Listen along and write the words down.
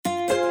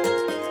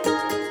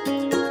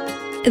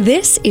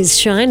This is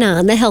Shine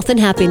On, the Health and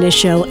Happiness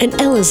Show, an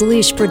Ella's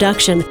Leash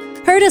production.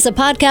 Heard as a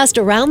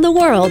podcast around the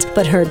world,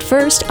 but heard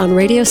first on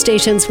radio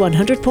stations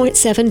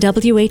 100.7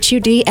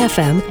 WHUD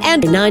FM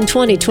and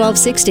 920,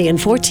 1260, and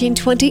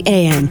 1420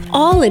 AM,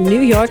 all in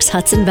New York's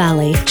Hudson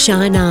Valley.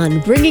 Shine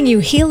On, bringing you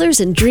healers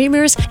and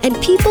dreamers and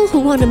people who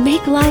want to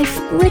make life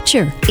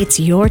richer. It's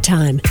your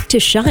time to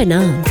shine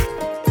on.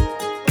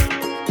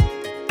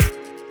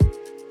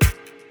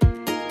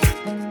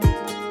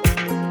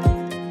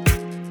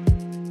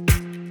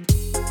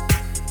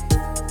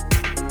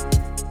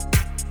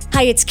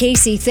 Hi, it's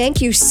Casey. Thank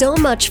you so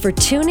much for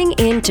tuning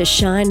in to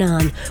Shine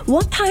On.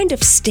 What kind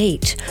of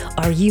state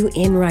are you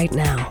in right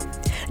now?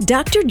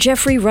 Dr.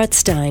 Jeffrey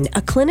Rutstein,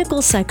 a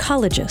clinical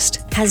psychologist,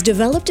 has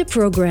developed a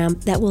program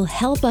that will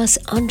help us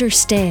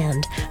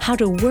understand how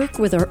to work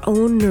with our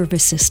own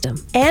nervous system.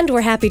 And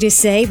we're happy to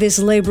say this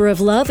labor of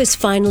love is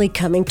finally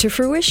coming to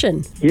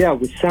fruition. Yeah,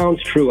 it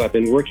sounds true. I've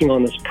been working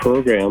on this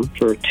program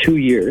for 2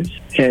 years,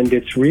 and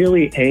it's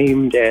really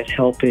aimed at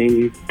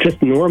helping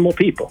just normal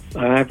people,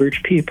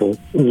 average people,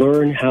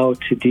 learn how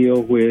to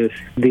deal with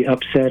the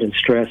upset and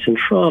stress and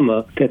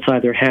trauma that's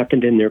either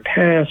happened in their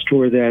past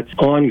or that's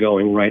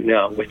ongoing right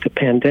now with the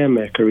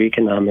pandemic or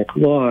economic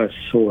loss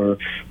or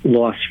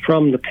loss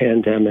from the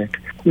pandemic.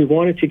 We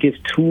wanted to give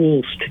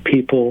tools to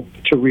people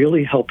to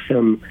really help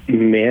them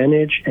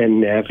manage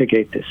and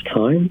navigate this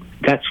time.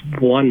 That's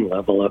one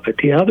level of it.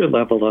 The other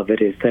level of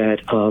it is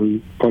that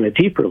on a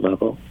deeper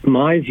level,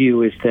 my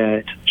view is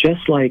that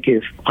just like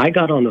if I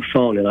got on the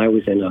phone and I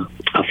was in a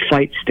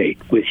fight state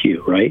with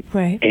you, right?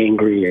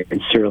 Angry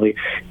and surly,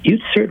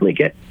 you'd certainly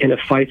get in a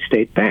fight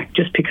state back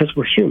just because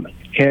we're human.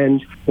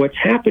 And what's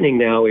happening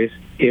now is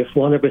if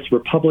one of us is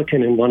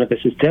Republican and one of us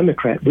is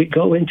Democrat, we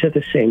go into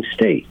the same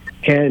state.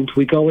 And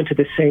we go into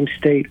the same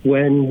state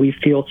when we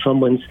feel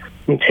someone's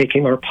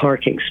taking our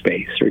parking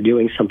space or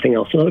doing something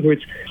else. In other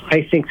words,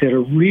 I think that a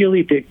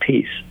really big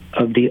piece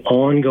of the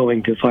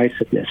ongoing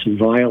divisiveness and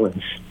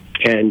violence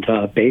and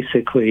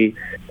basically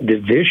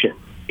division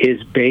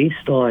is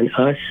based on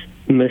us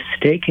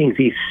mistaking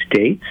these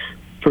states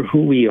for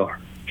who we are.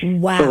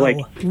 Wow.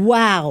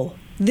 Wow.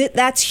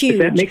 That's huge. Does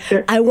that make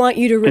sense? I want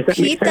you to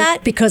repeat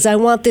that because I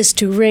want this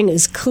to ring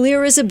as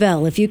clear as a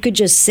bell. If you could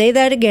just say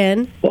that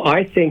again. Well,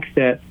 I think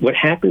that what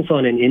happens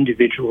on an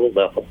individual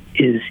level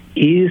is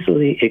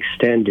easily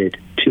extended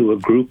to a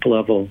group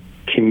level,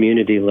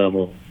 community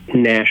level,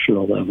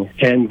 national level.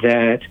 And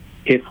that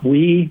if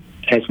we,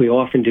 as we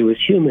often do as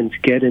humans,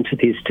 get into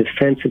these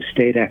defensive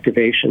state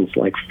activations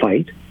like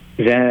fight,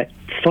 that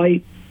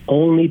fight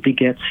only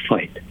begets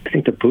fight. I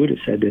think the Buddha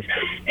said this.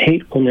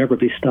 Hate will never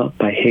be stopped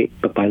by hate,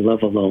 but by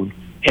love alone.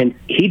 And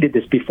he did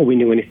this before we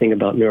knew anything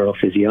about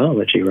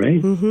neurophysiology,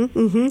 right? Mm-hmm,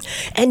 mm-hmm.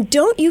 And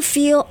don't you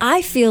feel,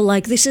 I feel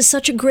like this is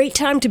such a great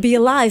time to be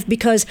alive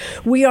because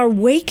we are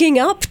waking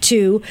up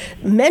to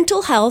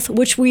mental health,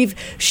 which we've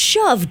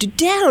shoved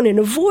down and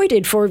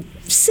avoided for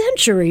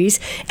centuries,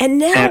 and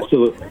now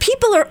Absolutely.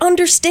 People are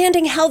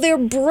understanding how their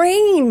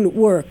brain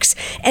works.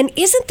 And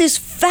isn't this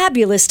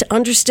fabulous to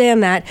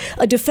understand that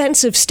a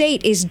defensive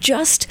state is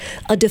just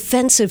a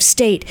defensive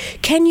state?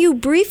 Can you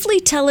briefly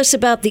tell us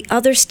about the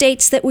other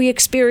states that we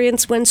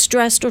experience when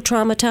stressed or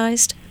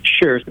traumatized?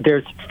 Sure.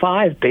 There's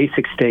 5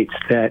 basic states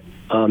that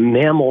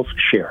mammals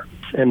share.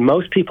 And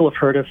most people have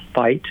heard of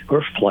fight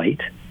or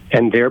flight,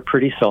 and they're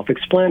pretty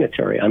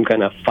self-explanatory. I'm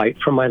going to fight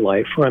for my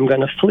life, or I'm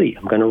going to flee.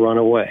 I'm going to run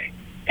away.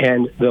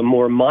 And the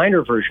more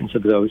minor versions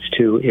of those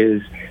two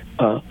is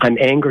I'm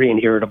angry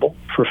and irritable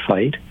for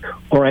fight,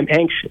 or I'm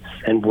anxious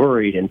and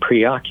worried and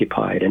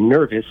preoccupied and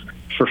nervous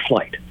for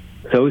flight.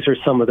 Those are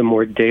some of the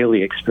more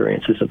daily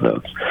experiences of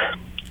those.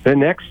 The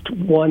next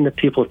one that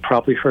people have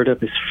probably heard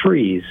of is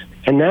freeze,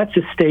 and that's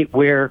a state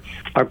where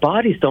our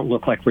bodies don't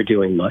look like we're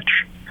doing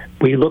much.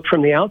 We look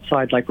from the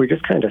outside like we're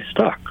just kind of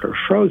stuck or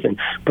frozen,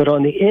 but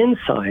on the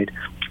inside,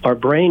 our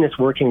brain is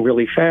working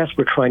really fast.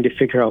 We're trying to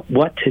figure out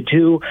what to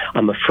do.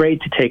 I'm afraid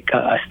to take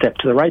a step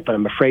to the right, but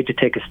I'm afraid to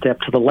take a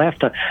step to the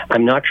left.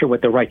 I'm not sure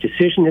what the right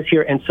decision is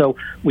here. And so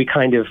we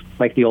kind of,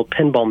 like the old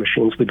pinball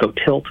machines, we go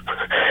tilt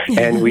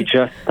and we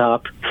just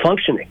stop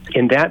functioning.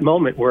 In that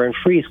moment, we're in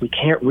freeze. We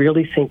can't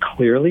really think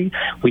clearly.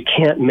 We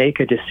can't make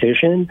a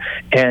decision.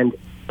 And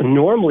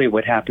normally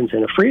what happens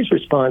in a freeze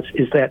response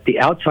is that the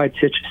outside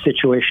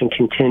situation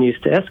continues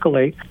to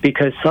escalate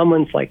because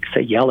someone's, like,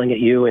 say, yelling at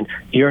you and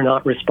you're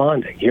not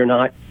responding. You're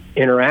not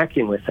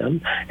interacting with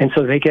them. And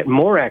so they get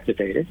more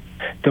activated.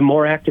 The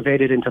more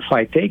activated into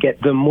fight they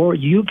get, the more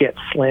you get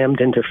slammed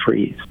into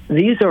freeze.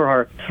 These are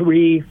our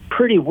 3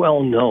 pretty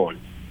well-known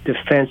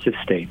defensive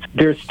states.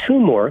 There's 2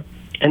 more,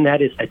 and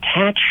that is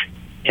attach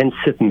and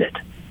submit.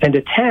 And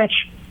attach,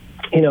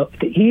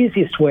 the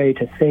easiest way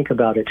to think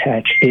about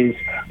attach is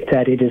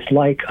that it is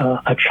like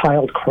a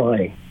child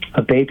crying,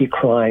 a baby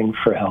crying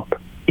for help.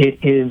 It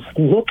is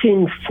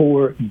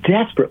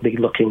desperately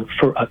looking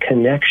for a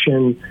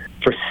connection,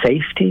 for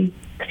safety.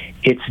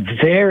 It's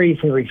very,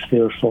 very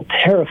fearful,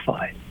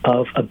 terrified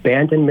of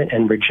abandonment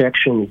and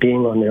rejection,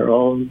 being on their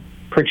own,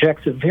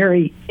 projects a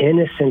very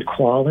innocent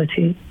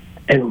quality.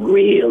 and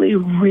really,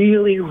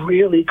 really,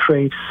 really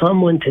crave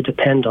someone to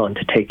depend on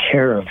to take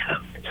care of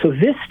them. So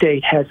this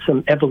state has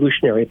some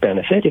evolutionary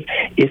benefit.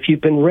 If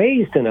you've been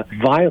raised in a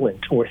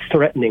violent or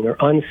threatening or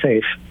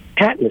unsafe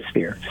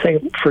atmosphere, say,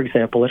 for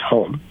example, at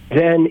home,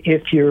 then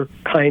if you're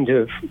kind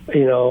of,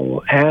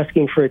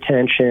 asking for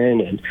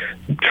attention and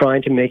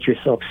trying to make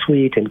yourself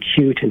sweet and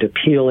cute and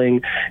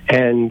appealing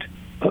and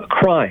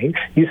crying,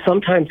 you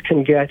sometimes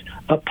can get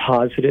a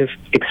positive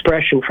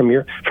expression from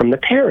the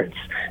parents.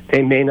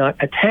 They may not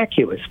attack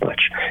you as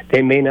much.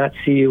 They may not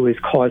see you as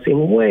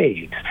causing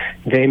waves.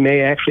 They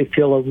may actually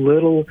feel a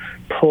little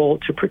pull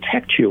to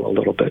protect you a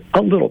little bit.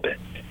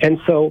 And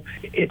so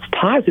its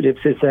positives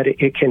is that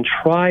it can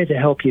try to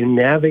help you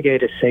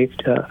navigate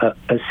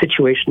a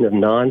situation of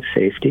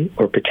non-safety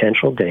or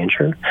potential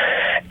danger,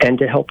 and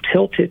to help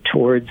tilt it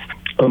towards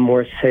a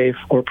more safe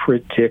or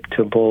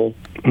predictable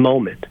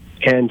moment.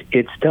 And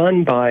it's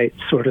done by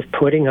sort of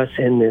putting us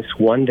in this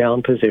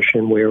one-down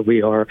position where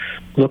we are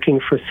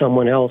looking for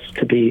someone else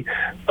to be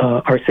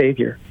our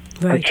savior,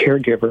 right, our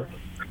caregiver,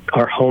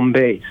 our home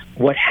base.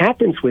 What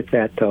happens with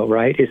that, though,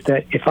 right, is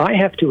that if I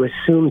have to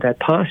assume that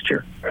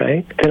posture,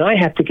 right, then I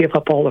have to give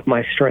up all of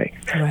my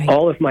strength, right,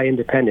 all of my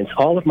independence,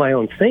 all of my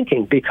own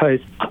thinking, because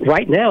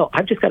right now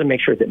I've just got to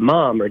make sure that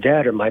mom or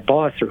dad or my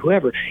boss or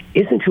whoever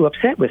isn't too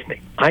upset with me.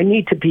 I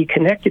need to be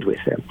connected with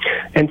them.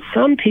 And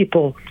some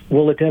people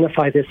will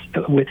identify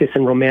with this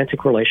in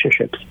romantic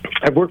relationships.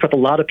 I've worked with a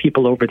lot of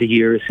people over the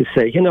years who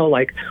say,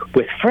 like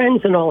with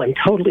friends and all, I'm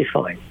totally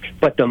fine.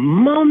 But the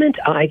moment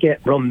I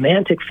get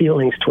romantic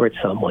feelings towards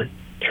someone,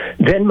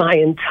 then my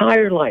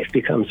entire life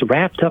becomes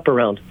wrapped up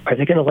around, are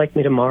they going to like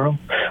me tomorrow?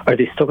 Are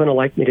they still going to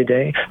like me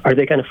today? Are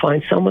they going to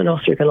find someone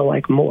else they're going to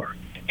like more?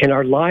 And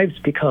our lives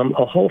become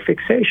a whole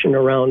fixation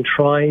around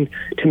trying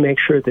to make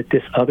sure that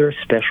this other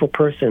special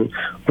person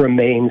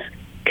remains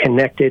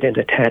connected and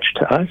attached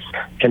to us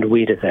and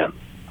we to them.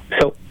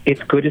 So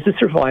it's good as a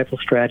survival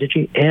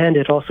strategy, and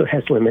it also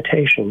has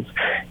limitations.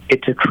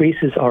 It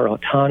decreases our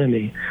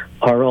autonomy,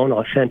 our own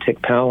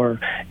authentic power,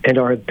 and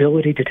our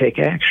ability to take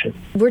action.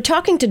 We're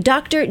talking to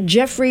Dr.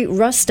 Jeffrey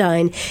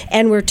Rustine,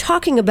 and we're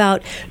talking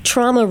about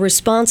trauma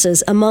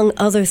responses, among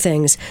other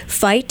things.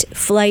 Fight,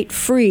 flight,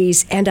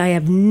 freeze, and I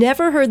have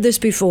never heard this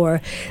before,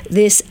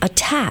 this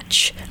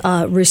attach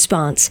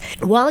response.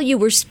 While you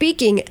were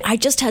speaking, I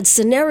just had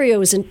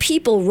scenarios and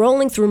people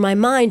rolling through my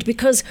mind,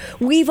 because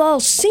we've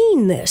all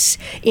seen this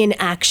in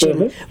action.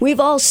 Mm-hmm. We've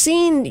all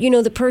seen,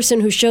 the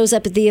person who shows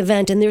up at the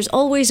event, and there's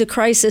always a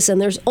crisis, and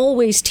there's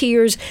always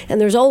tears,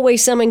 and there's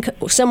always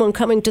someone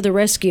coming to the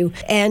rescue,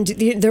 and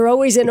they're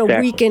always in a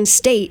weakened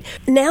state.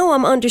 Now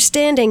I'm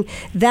understanding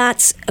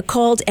that's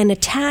called an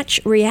attach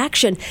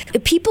reaction.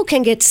 People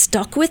can get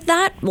stuck with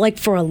that, like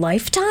for a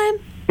lifetime?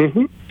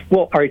 Mm-hmm.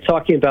 Well, are you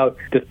talking about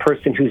the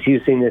person who's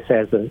using this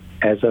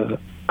as a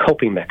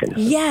coping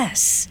mechanism?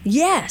 Yes.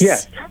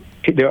 Yes.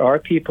 There are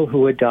people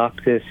who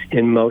adopt this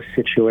in most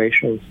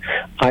situations.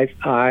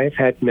 I've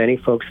had many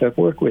folks I've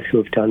worked with who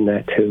have done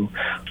that too.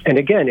 And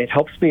again, it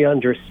helps me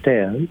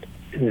understand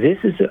this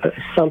is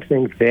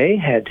something they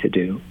had to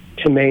do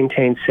to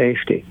maintain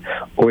safety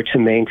or to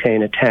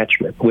maintain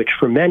attachment, which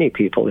for many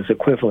people is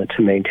equivalent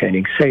to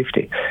maintaining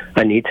safety.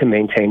 I need to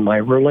maintain my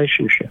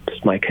relationships,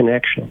 my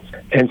connections.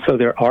 And so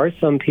there are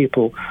some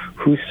people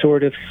who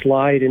sort of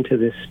slide into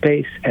this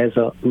space as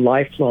a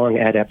lifelong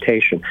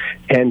adaptation.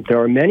 And there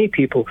are many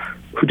people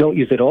who don't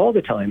use it all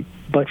the time,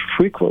 but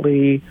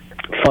frequently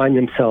find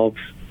themselves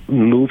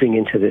moving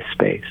into this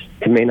space.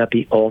 It may not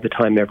be all the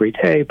time every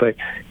day, but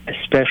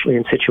especially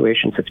in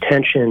situations of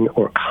tension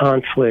or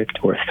conflict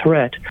or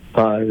threat,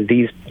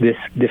 this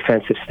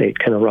defensive state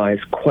can arise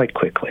quite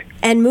quickly.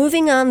 And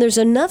moving on, there's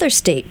another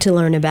state to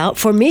learn about,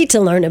 for me to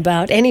learn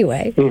about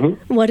anyway.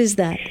 Mm-hmm. What is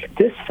that?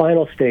 This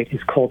final state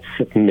is called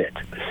submit.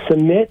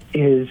 Submit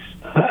is,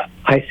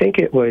 I think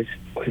it was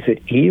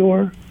it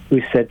Eeyore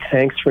who said,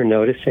 "Thanks for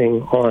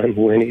noticing" on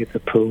Winnie the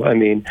Pooh.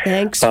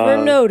 Thanks for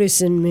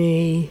noticing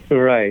me.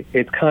 Right.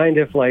 It's kind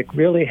of like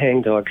really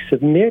hangdog.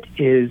 Submit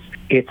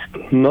it's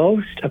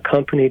most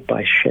accompanied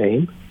by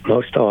shame,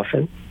 most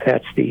often.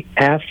 That's the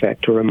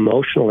affect or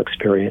emotional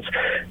experience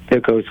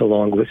that goes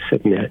along with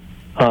submit.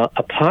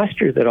 A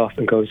posture that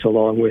often goes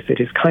along with it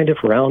is kind of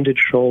rounded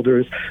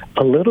shoulders,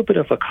 a little bit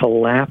of a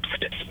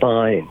collapsed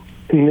spine.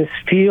 And this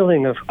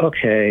feeling of,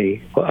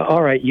 okay, well,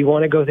 all right, you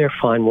want to go there,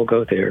 fine, we'll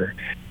go there.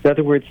 In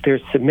other words,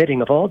 there's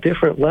submitting of all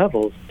different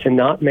levels to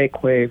not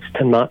make waves,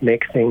 to not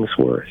make things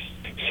worse.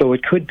 So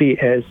it could be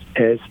as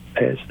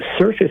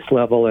surface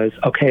level as,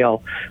 okay,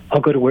 I'll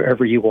go to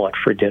wherever you want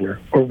for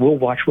dinner, or we'll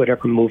watch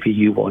whatever movie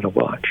you want to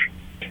watch.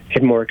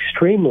 At more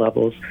extreme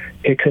levels,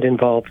 it could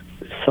involve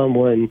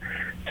someone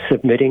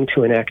submitting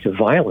to an act of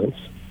violence,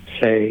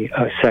 say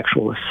a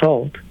sexual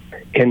assault,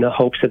 in the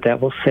hopes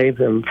that will save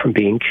them from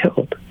being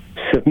killed.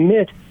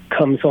 Submit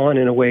comes on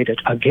in a way to,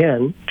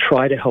 again,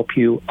 try to help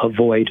you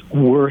avoid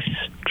worse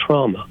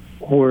trauma,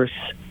 worse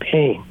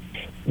pain.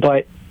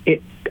 But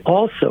it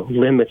also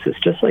limits us,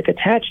 just like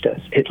attach does.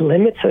 It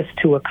limits us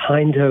to a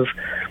kind of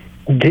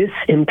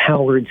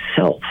disempowered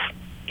self.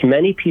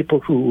 Many people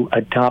who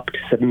adopt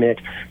submit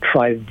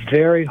try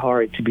very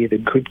hard to be the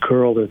good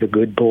girl or the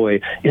good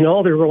boy in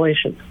all their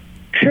relations.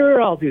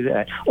 Sure, I'll do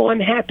that. Oh, I'm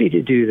happy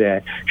to do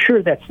that.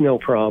 Sure, that's no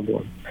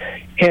problem.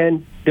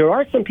 And there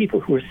are some people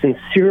who are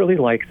sincerely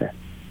like that.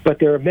 But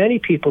there are many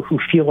people who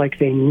feel like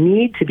they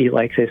need to be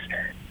like this,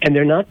 and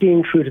they're not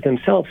being true to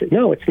themselves.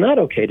 No, it's not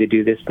okay to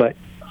do this, but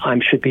I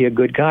should be a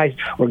good guy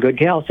or good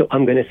gal, so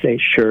I'm going to say,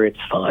 sure, it's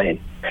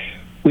fine.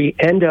 We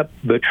end up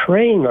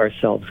betraying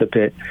ourselves a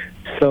bit.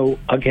 So,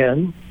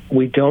 again,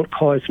 we don't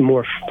cause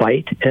more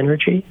fight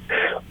energy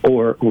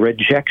or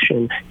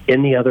rejection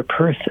in the other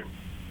person.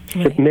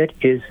 Right. Submit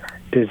is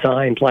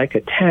designed, like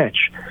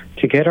attach,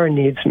 to get our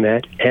needs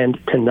met and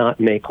to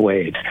not make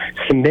waves.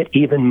 Submit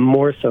even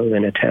more so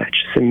than attach.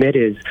 Submit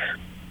is,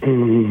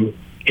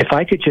 if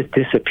I could just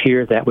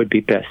disappear, that would be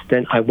best.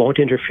 Then I won't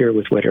interfere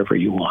with whatever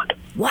you want.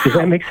 Wow. Does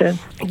that make sense?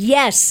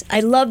 Yes.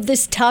 I love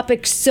this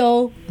topic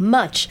so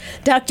much.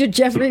 Dr.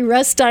 Jeffrey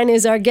Rustine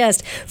is our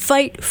guest.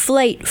 Fight,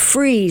 flight,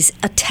 freeze,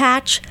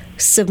 attach,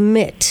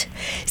 submit.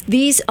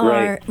 These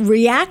are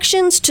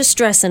reactions to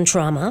stress and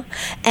trauma,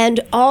 and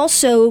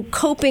also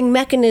coping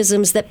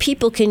mechanisms that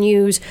people can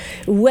use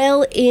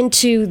well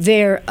into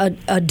their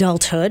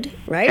adulthood,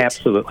 right?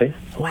 Absolutely.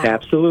 Wow.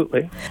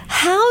 Absolutely.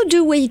 How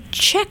do we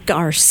check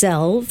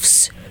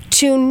ourselves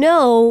to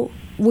know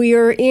we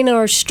are in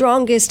our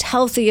strongest,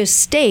 healthiest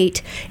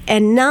state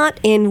and not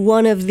in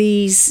one of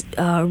these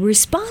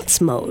response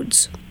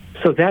modes?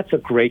 So that's a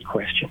great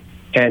question.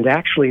 And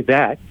actually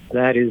that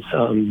is...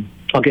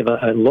 I'll give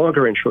a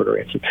longer and shorter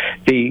answer.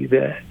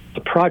 The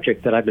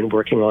project that I've been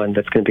working on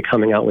that's going to be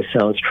coming out with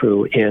Sounds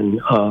True in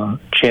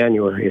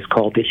January is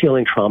called the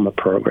Healing Trauma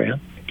Program.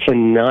 It's a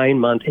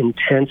 9-month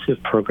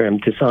intensive program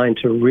designed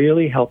to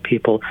really help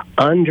people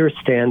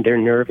understand their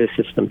nervous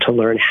system, to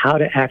learn how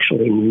to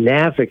actually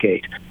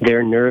navigate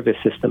their nervous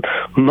system.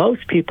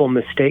 Most people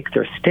mistake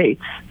their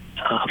states,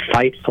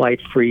 fight, flight,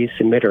 freeze,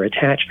 submit, or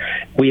attach.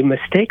 We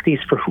mistake these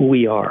for who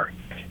we are.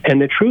 And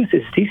the truth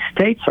is, these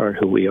states aren't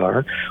who we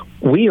are.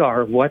 We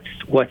are what's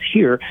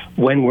here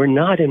when we're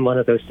not in one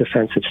of those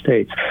defensive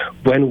states.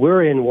 When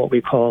we're in what we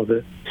call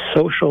the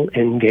social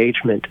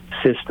engagement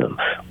system,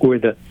 or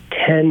the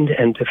tend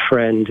and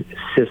befriend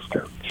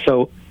system.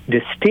 So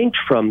distinct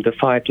from the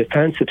 5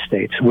 defensive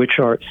states, which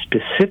are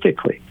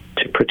specifically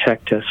to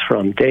protect us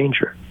from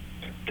danger,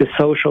 the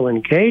social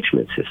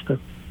engagement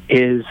system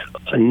is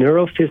a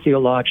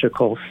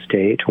neurophysiological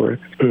state or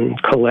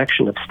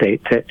collection of state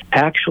that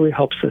actually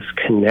helps us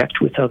connect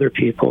with other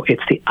people.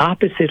 It's the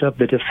opposite of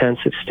the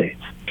defensive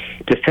states.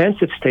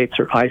 Defensive states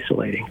are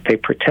isolating. They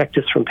protect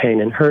us from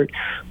pain and hurt,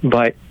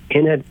 but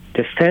in a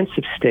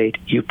defensive state,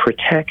 you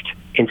protect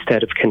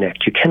instead of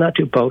connect. You cannot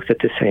do both at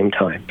the same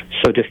time.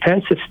 So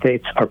defensive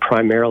states are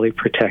primarily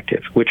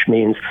protective, which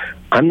means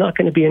I'm not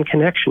going to be in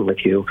connection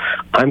with you.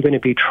 I'm going to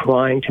be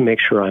trying to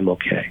make sure I'm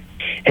okay.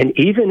 And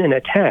even in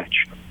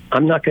attach,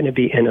 I'm not going to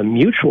be in a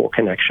mutual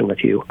connection with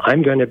you.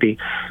 I'm going to be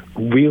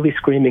really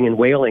screaming and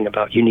wailing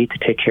about you need to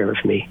take care of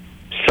me.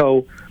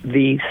 So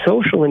the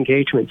social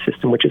engagement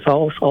system, which is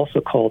also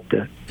called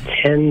the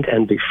tend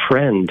and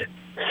befriend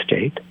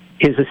state,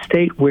 is a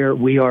state where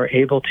we are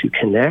able to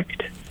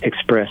connect,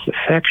 express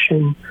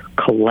affection,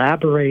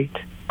 collaborate,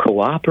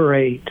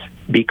 cooperate,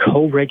 be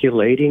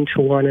co-regulating to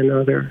one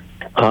another,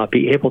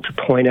 be able to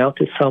point out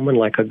to someone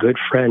like a good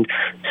friend.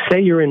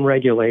 Say you're in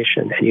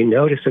regulation and you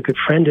notice a good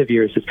friend of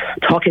yours is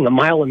talking a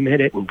mile a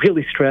minute and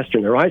really stressed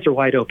and their eyes are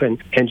wide open,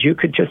 and you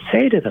could just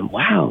say to them,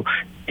 wow,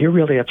 you're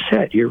really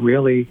upset. You're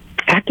really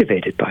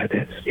activated by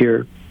this.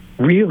 You're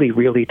really,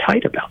 really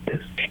tight about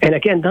this. And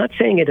again, not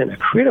saying it in a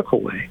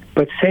critical way,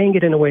 but saying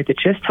it in a way that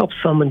just helps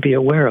someone be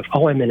aware of,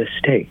 oh, I'm in a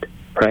state,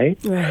 right?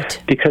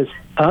 Right. Because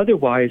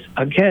otherwise,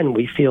 again,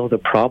 we feel the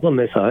problem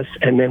is us,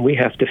 and then we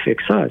have to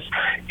fix us.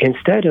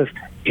 Instead of,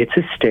 it's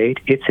a state,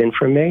 it's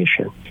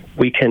information.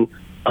 We can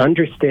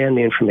understand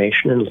the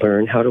information and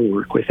learn how to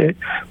work with it,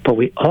 but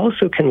we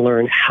also can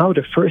learn how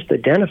to first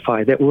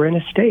identify that we're in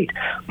a state.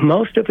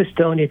 Most of us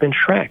don't even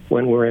track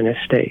when we're in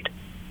a state.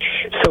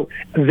 So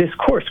this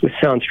course, which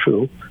sounds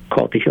true,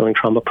 called the Healing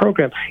Trauma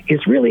Program,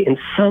 is really in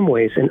some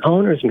ways an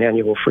owner's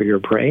manual for your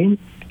brain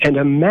and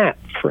a map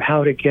for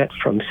how to get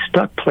from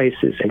stuck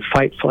places in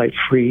fight, flight,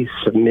 freeze,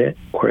 submit,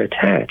 or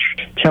attach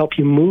to help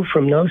you move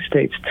from those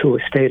states to a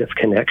state of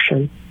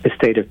connection, a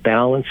state of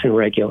balance and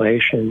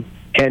regulation,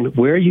 and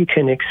where you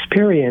can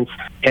experience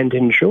and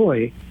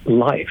enjoy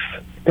life.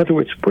 In other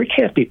words, we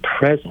can't be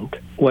present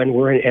when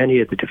we're in any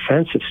of the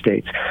defensive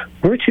states.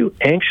 We're too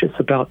anxious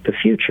about the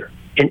future.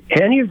 In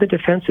any of the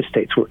defensive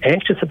states, we're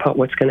anxious about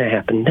what's going to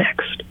happen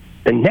next.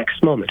 The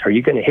next moment, are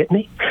you going to hit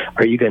me?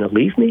 Are you going to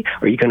leave me?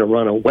 Are you going to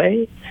run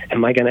away?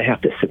 Am I going to have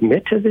to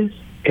submit to this?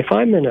 If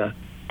I'm in a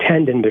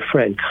tend and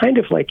befriend, kind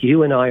of like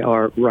you and I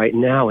are right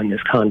now in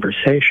this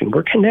conversation,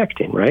 we're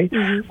connecting, right?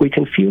 Mm-hmm. We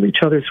can feel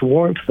each other's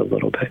warmth a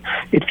little bit.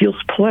 It feels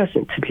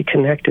pleasant to be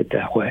connected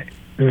that way.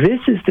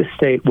 This is the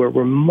state where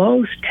we're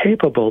most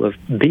capable of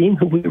being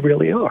who we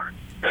really are,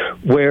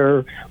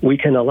 where we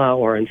can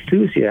allow our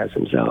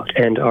enthusiasms out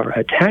and our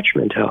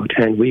attachment out,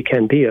 and we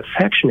can be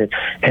affectionate.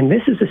 And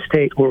this is a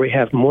state where we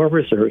have more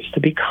reserves to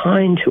be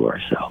kind to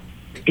ourselves.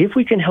 If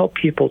we can help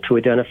people to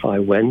identify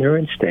when they're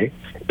in states,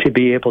 to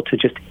be able to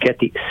just get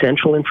the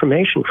essential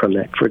information from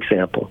that. For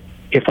example,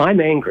 if I'm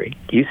angry,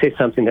 you say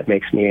something that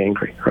makes me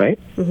angry, right?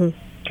 Mm-hmm.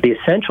 The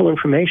essential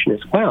information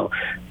is, wow,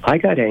 I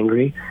got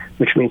angry,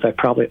 which means I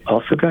probably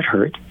also got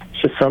hurt.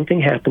 So something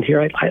happened here.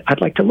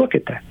 I'd like to look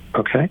at that,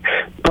 okay?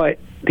 But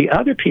the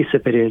other piece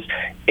of it is,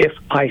 if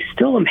I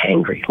still am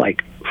angry,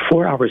 like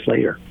 4 hours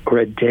later or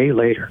a day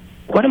later,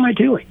 what am I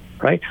doing,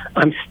 right?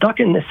 I'm stuck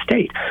in this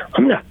state.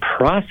 I'm not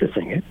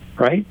processing it,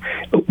 right?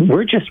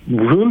 We're just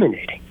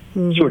ruminating,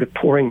 sort of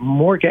pouring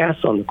more gas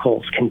on the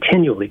coals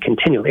continually,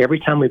 every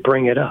time we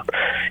bring it up.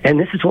 And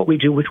this is what we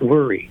do with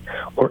worry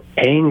or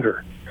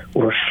anger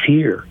or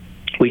fear.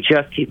 We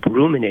just keep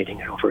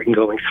ruminating over it and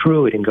going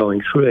through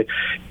it.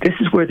 This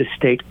is where the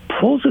state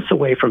pulls us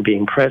away from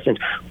being present,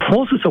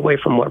 pulls us away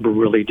from what we're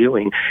really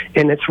doing.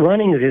 And it's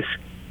running this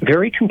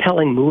very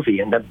compelling movie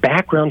in the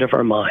background of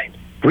our mind,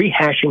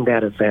 rehashing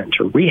that event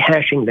or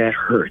rehashing that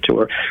hurt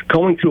or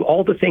going through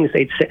all the things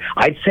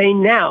I'd say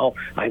now.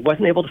 I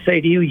wasn't able to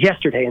say to you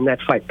yesterday in that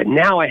fight, but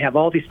now I have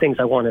all these things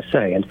I want to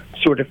say, and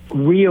sort of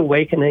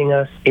reawakening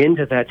us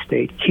into that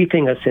state,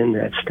 keeping us in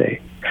that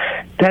state.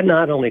 That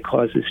not only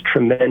causes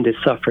tremendous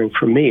suffering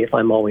for me if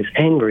I'm always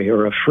angry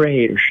or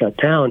afraid or shut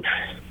down,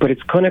 but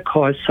it's going to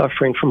cause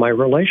suffering for my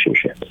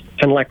relationships.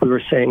 And like we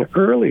were saying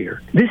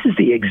earlier, this is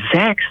the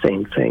exact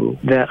same thing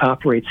that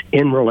operates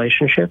in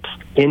relationships,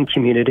 in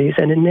communities,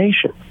 and in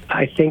nations.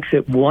 I think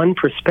that one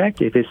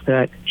perspective is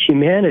that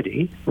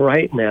humanity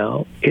right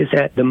now is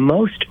at the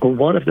most, or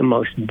one of the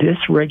most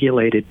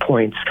dysregulated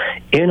points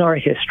in our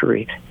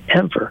history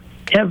ever.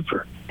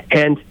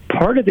 And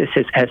part of this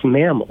is, as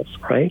mammals,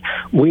 right,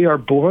 we are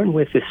born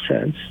with this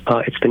sense.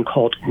 It's been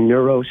called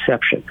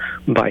neuroception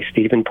by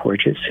Stephen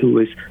Porges, who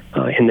was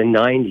in the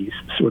 90s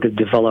sort of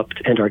developed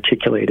and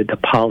articulated the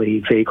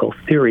polyvagal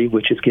theory,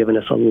 which has given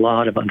us a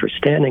lot of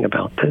understanding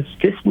about this.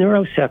 This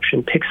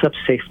neuroception picks up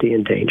safety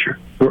and danger.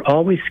 We're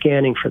always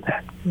scanning for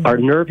that. Mm-hmm. Our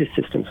nervous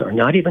systems are,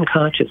 not even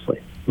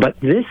consciously. But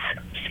this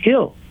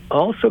skill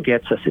also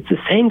gets us, it's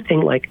the same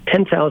thing like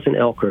 10,000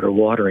 elk at a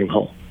watering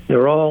hole.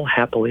 They're all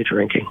happily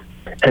drinking.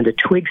 And a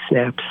twig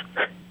snaps,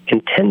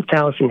 and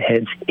 10,000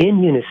 heads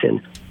in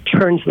unison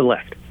turn to the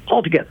left,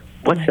 all together.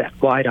 What's that?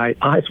 Wide-eyed,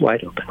 eyes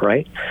wide open,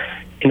 right?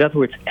 In other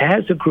words,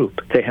 as a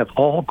group, they have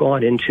all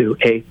gone into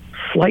a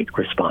flight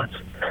response.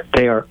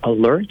 They are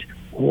alert,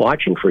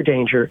 watching for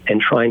danger,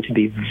 and trying to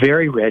be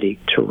very ready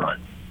to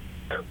run.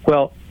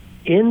 Well,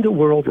 in the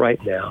world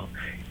right now,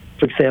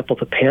 for example,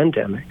 the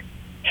pandemic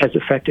has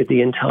affected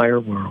the entire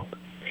world.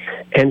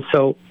 And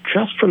so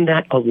just from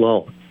that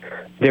alone,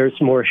 there's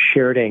more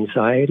shared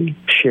anxiety,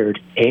 shared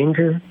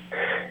anger,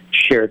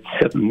 shared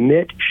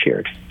submit,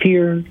 shared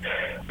fear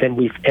than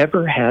we've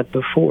ever had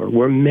before.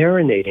 We're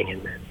marinating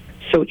in that.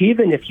 So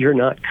even if you're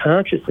not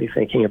consciously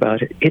thinking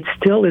about it, it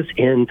still is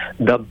in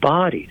the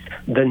bodies,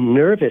 the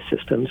nervous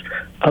systems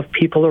of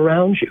people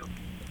around you.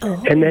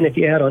 Oh. And then if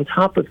you add on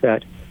top of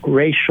that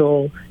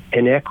racial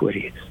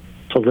inequities,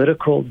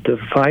 political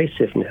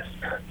divisiveness,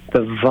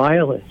 the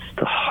violence,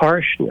 the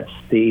harshness,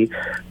 the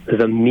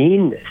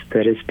meanness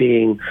that is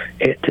being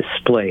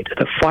displayed,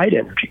 the fight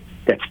energy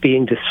that's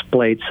being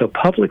displayed so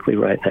publicly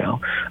right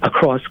now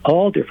across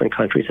all different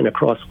countries and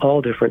across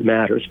all different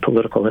matters,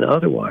 political and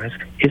otherwise,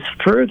 is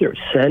further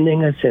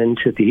sending us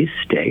into these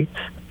states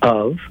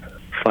of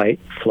fight,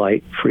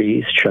 flight,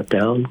 freeze, shut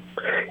down.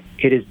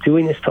 It is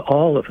doing this to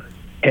all of us,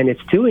 and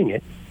it's doing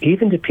it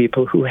even to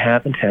people who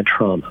haven't had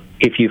trauma.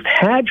 If you've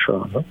had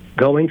trauma,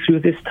 going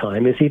through this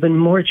time is even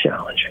more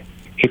challenging.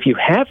 If you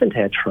haven't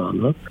had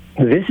trauma,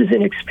 this is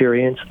an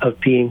experience of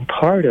being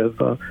part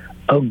of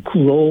a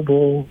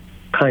global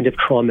kind of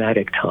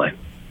traumatic time.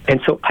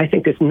 And so I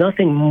think there's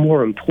nothing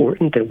more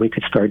important that we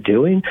could start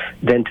doing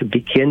than to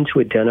begin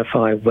to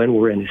identify when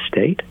we're in a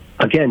state.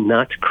 Again,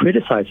 not to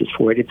criticize us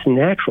for it. It's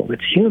natural.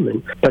 It's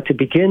human. But to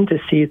begin to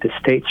see the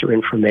states are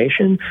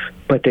information,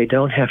 but they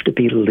don't have to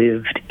be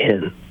lived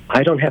in.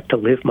 I don't have to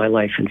live my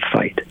life in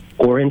fight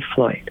or in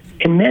flight.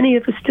 And many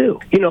of us do.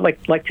 You know,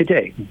 like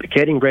today,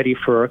 getting ready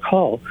for a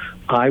call,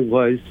 I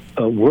was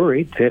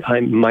worried that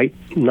I might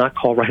not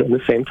call right on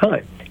the same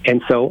time.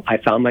 And so I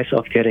found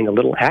myself getting a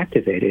little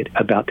activated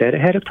about that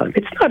ahead of time.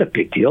 It's not a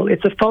big deal.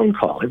 It's a phone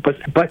call.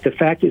 But the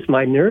fact is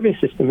my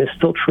nervous system is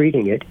still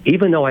treating it,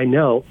 even though I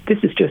know this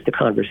is just a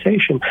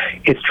conversation,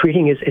 it's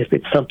treating it as if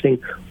it's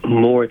something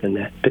more than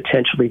that,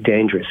 potentially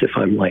dangerous if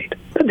I'm late.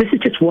 But this is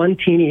just one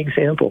teeny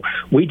example.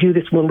 We do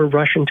this when we're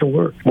rushing to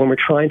work, when we're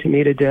trying to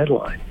meet a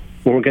deadline,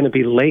 when we're going to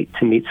be late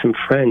to meet some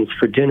friends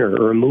for dinner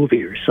or a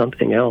movie or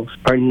something else.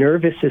 Our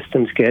nervous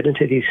systems get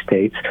into these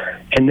states,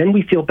 and then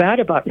we feel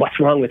bad about what's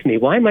wrong with me.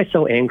 Why am I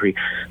so angry?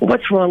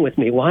 What's wrong with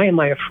me? Why am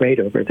I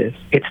afraid over this?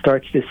 It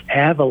starts this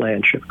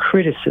avalanche of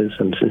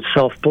criticisms and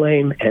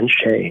self-blame and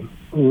shame.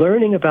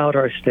 Learning about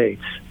our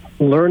states,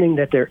 learning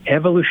that they're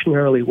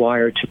evolutionarily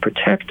wired to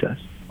protect us,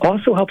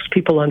 also helps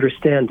people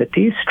understand that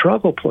these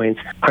struggle points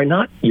are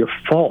not your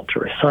fault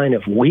or a sign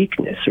of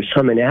weakness or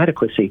some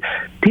inadequacy.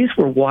 These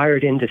were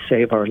wired in to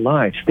save our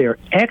lives. They're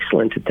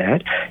excellent at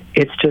that.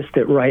 It's just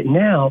that right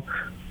now,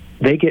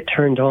 they get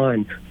turned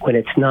on when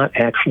it's not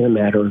actually a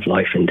matter of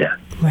life and death.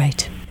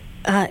 Right.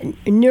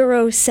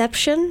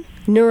 Neuroception,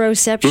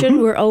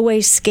 we're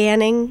always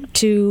scanning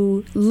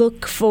to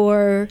look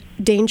for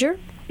danger?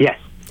 Yes.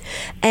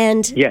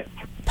 And yes.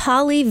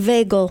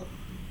 Polyvagal,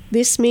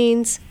 this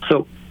means?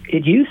 So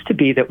it used to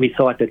be that we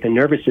thought that the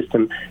nervous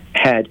system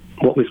had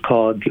what was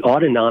called the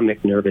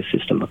autonomic nervous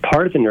system, a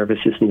part of the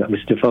nervous system that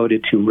was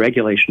devoted to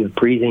regulation of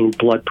breathing,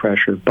 blood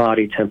pressure,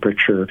 body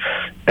temperature,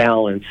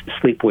 balance,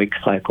 sleep-wake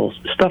cycles,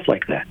 stuff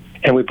like that.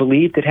 And we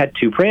believed it had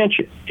two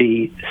branches,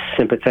 the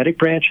sympathetic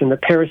branch and the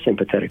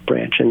parasympathetic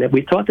branch, and that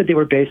we thought that they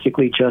were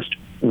basically just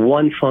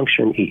one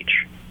function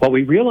each. What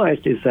we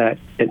realized is that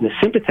in the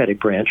sympathetic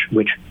branch,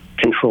 which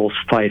controls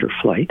fight or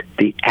flight,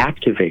 the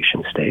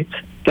activation states,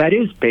 that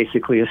is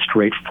basically a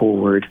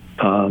straightforward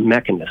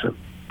mechanism.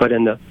 But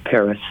in the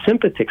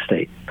parasympathetic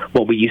state,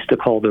 what we used to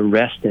call the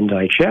rest and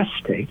digest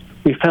state,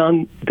 we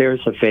found there's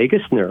a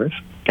vagus nerve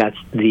that's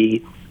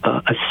the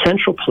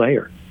essential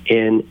player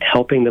in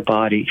helping the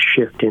body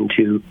shift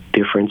into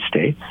different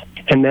states,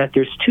 and that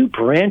there's two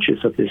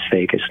branches of this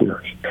vagus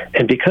nerve.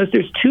 And because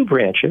there's two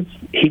branches,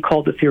 he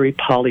called the theory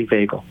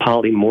polyvagal,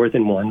 poly, more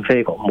than one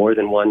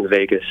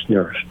vagus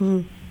nerve,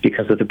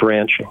 because of the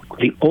branching.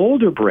 The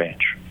older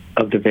branch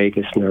of the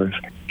vagus nerve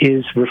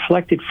is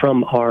reflected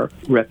from our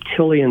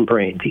reptilian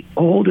brain, the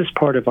oldest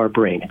part of our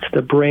brain. It's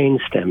the brain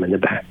stem in the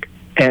back.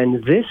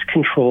 And this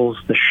controls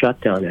the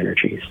shutdown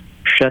energies.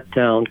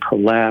 Shutdown,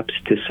 collapse,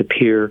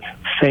 disappear,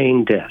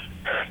 feign death.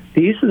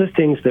 These are the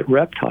things that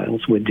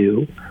reptiles would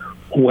do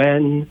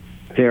when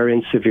they're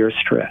in severe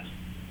stress.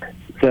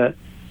 The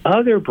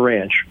other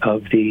branch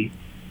of the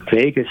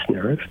vagus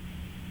nerve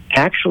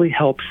actually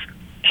helps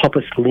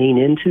us lean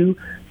into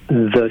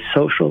the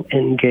social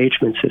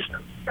engagement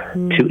system,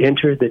 to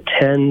enter the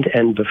tend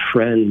and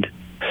befriend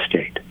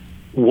state.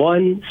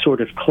 One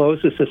sort of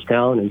closes us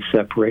down and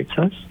separates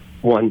us,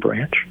 one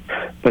branch,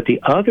 but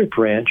the other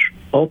branch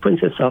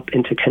opens us up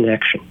into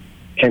connection.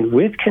 And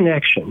with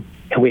connection,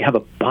 and we have a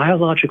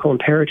biological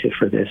imperative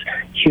for this,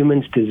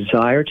 humans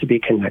desire to be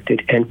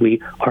connected, and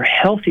we are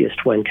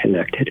healthiest when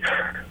connected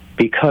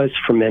because,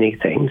 for many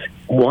things,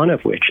 one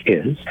of which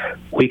is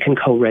we can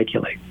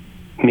co-regulate,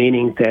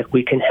 meaning that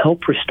we can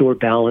help restore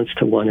balance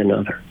to one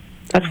another.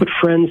 That's what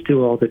friends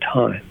do all the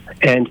time.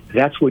 And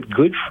that's what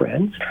good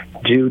friends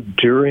do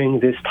during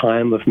this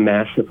time of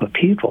massive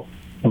upheaval.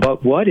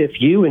 But what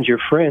if you and your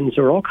friends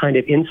are all kind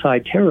of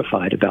inside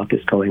terrified about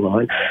this going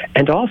on,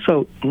 and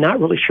also not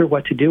really sure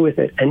what to do with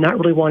it, and not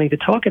really wanting to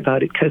talk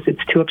about it because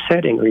it's too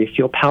upsetting, or you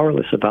feel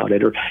powerless about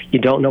it, or you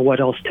don't know what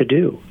else to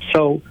do?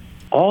 So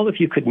all of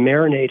you could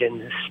marinate in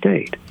this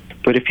state.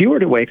 But if you were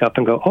to wake up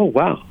and go, oh,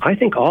 wow, I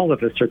think all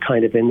of us are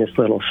kind of in this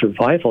little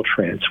survival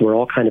trance. We're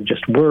all kind of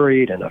just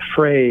worried and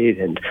afraid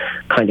and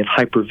kind of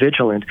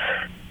hypervigilant.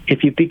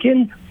 If you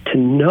begin to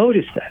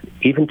notice that,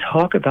 even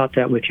talk about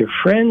that with your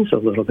friends a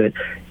little bit,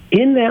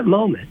 in that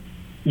moment,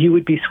 you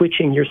would be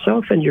switching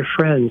yourself and your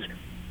friends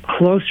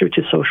closer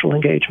to social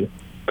engagement,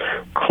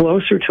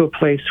 closer to a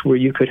place where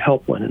you could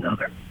help one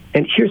another.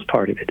 And here's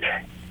part of it,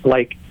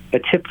 like a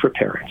tip for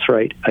parents,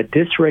 right? A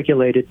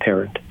dysregulated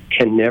parent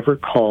can never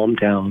calm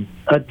down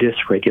a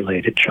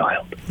dysregulated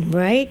child.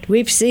 Right.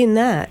 We've seen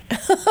that.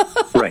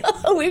 Right.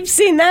 We've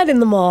seen that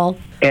in the mall.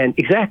 And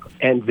exactly.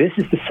 And this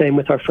is the same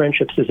with our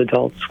friendships as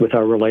adults, with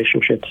our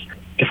relationships.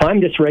 If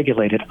I'm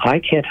dysregulated, I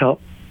can't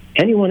help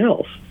anyone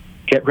else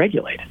get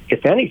regulated.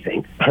 If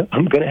anything,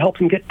 I'm going to help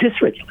them get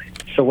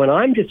dysregulated. So when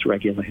I'm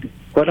dysregulated,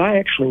 what I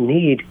actually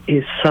need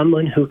is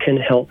someone who can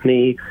help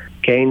me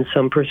gain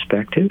some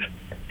perspective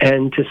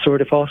and to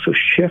sort of also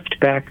shift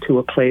back to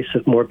a place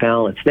of more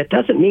balance. That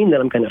doesn't mean that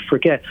I'm going to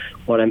forget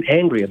what I'm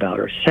angry about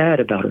or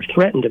sad about or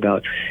threatened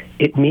about.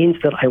 It means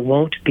that I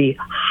won't be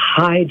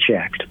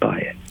hijacked by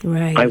it.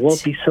 Right. I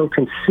won't be so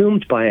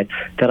consumed by it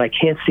that I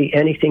can't see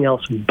anything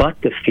else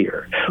but the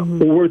fear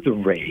or the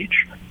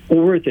rage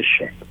or the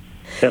shame,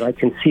 that I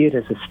can see it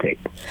as a state.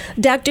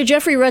 Dr.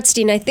 Jeffrey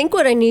Rutstein, I think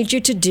what I need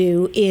you to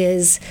do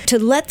is to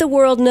let the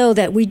world know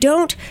that we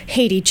don't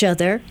hate each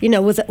other, you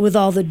know, with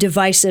all the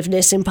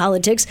divisiveness in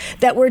politics,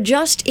 that we're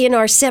just in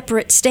our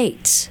separate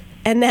states,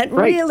 and that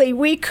really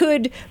we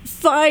could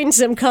find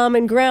some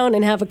common ground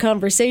and have a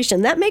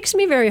conversation. That makes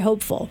me very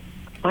hopeful.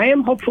 I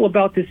am hopeful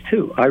about this,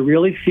 too. I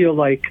really feel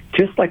like,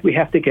 just like we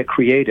have to get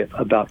creative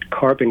about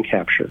carbon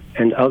capture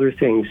and other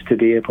things to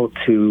be able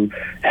to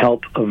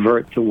help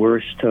avert the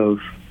worst of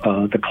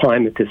the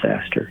climate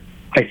disaster,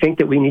 I think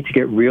that we need to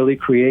get really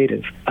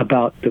creative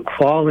about the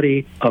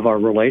quality of our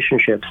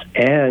relationships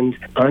and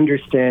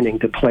understanding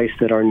the place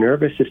that our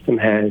nervous system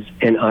has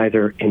in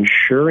either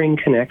ensuring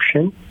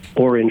connection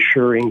or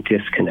ensuring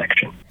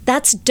disconnection.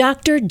 That's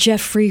Dr.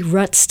 Jeffrey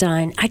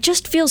Rutstein. I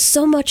just feel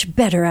so much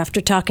better after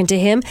talking to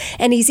him,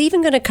 and he's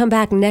even going to come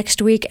back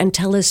next week and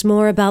tell us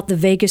more about the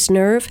vagus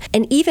nerve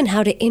and even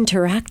how to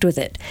interact with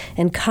it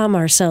and calm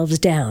ourselves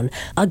down.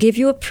 I'll give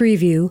you a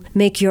preview.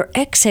 Make your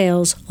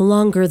exhales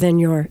longer than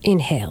your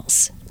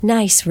inhales.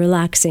 Nice,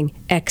 relaxing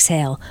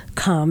exhale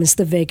calms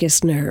the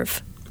vagus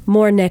nerve.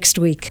 More next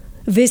week.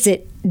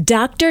 Visit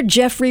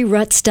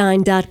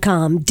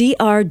drjeffreyrutstein.com,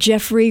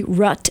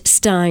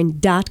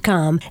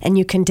 drjeffreyrutstein.com, and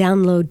you can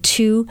download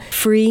 2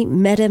 free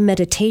meta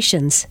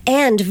meditations.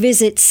 And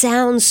visit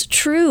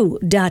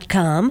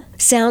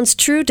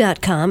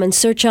SoundsTrue.com, and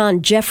search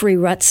on Jeffrey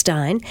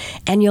Rutstein,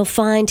 and you'll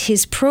find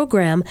his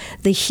program,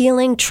 the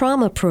Healing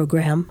Trauma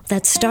Program,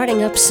 that's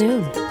starting up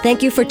soon.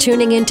 Thank you for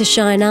tuning in to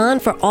Shine On.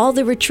 For all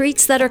the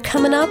retreats that are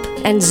coming up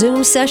and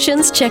Zoom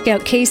sessions, check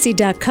out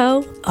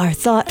Casey.co. Our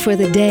thought for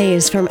the day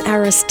is from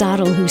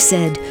Aristotle, who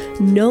said,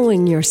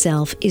 "Knowing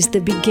yourself is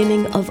the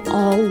beginning of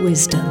all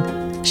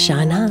wisdom."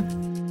 Shine on.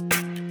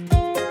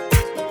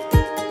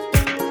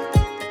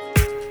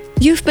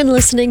 You've been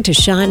listening to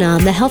Shine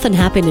On, the Health and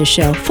Happiness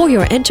Show, for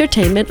your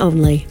entertainment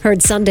only.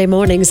 Heard Sunday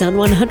mornings on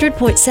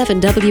 100.7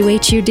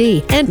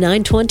 WHUD and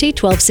 920,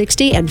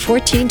 1260, and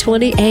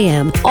 1420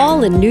 AM,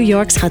 all in New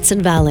York's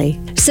Hudson Valley.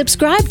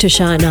 Subscribe to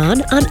Shine On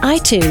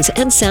iTunes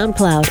and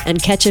SoundCloud,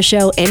 and catch a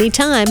show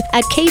anytime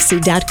at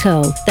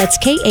Casey.co. That's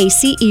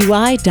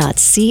KACEY.co.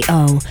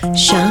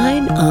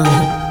 Shine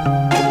on.